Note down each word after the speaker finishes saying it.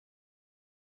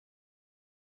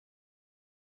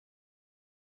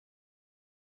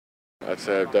I'd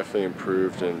say I've definitely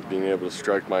improved in being able to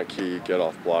strike my key, get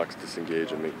off blocks,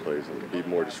 disengage, and make plays, and be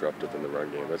more disruptive in the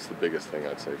run game. That's the biggest thing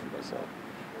I'd say for myself.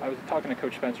 I was talking to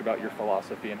Coach Spencer about your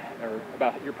philosophy or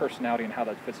about your personality and how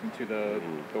that fits into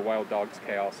the Wild Dogs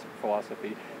chaos philosophy.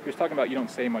 He was talking about you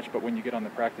don't say much, but when you get on the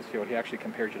practice field, he actually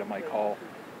compared you to Mike Hall.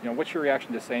 What's your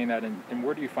reaction to saying that, and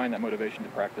where do you find that motivation to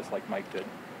practice like Mike did?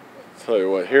 I'll tell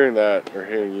you what, hearing that or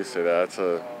hearing you say that, that's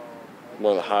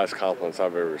one of the highest compliments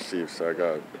I've ever received. So I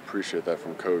got to appreciate that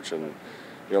from Coach. And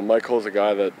Mike Hull's a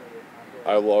guy that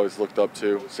I've always looked up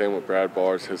to. Same with Brad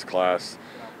Bars, his class,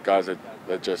 guys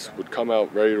that just would come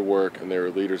out ready to work, and they were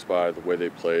leaders by the way they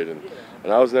played. And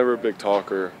I was never a big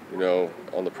talker,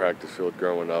 on the practice field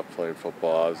growing up playing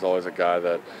football. I was always a guy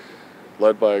that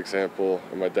led by example,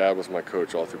 and my dad was my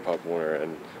coach all through Pop Warner.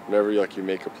 And whenever you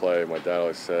make a play, my dad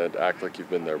always said, act like you've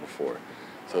been there before.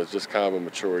 So it's just kind of a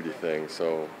maturity thing.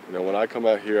 So, when I come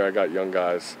out here, I got young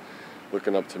guys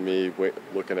looking up to me,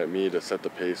 looking at me to set the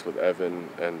pace with Evan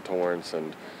and Torrance.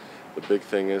 And the big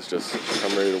thing is just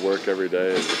come ready to work every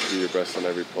day and do your best on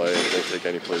every play and don't take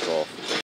any plays off.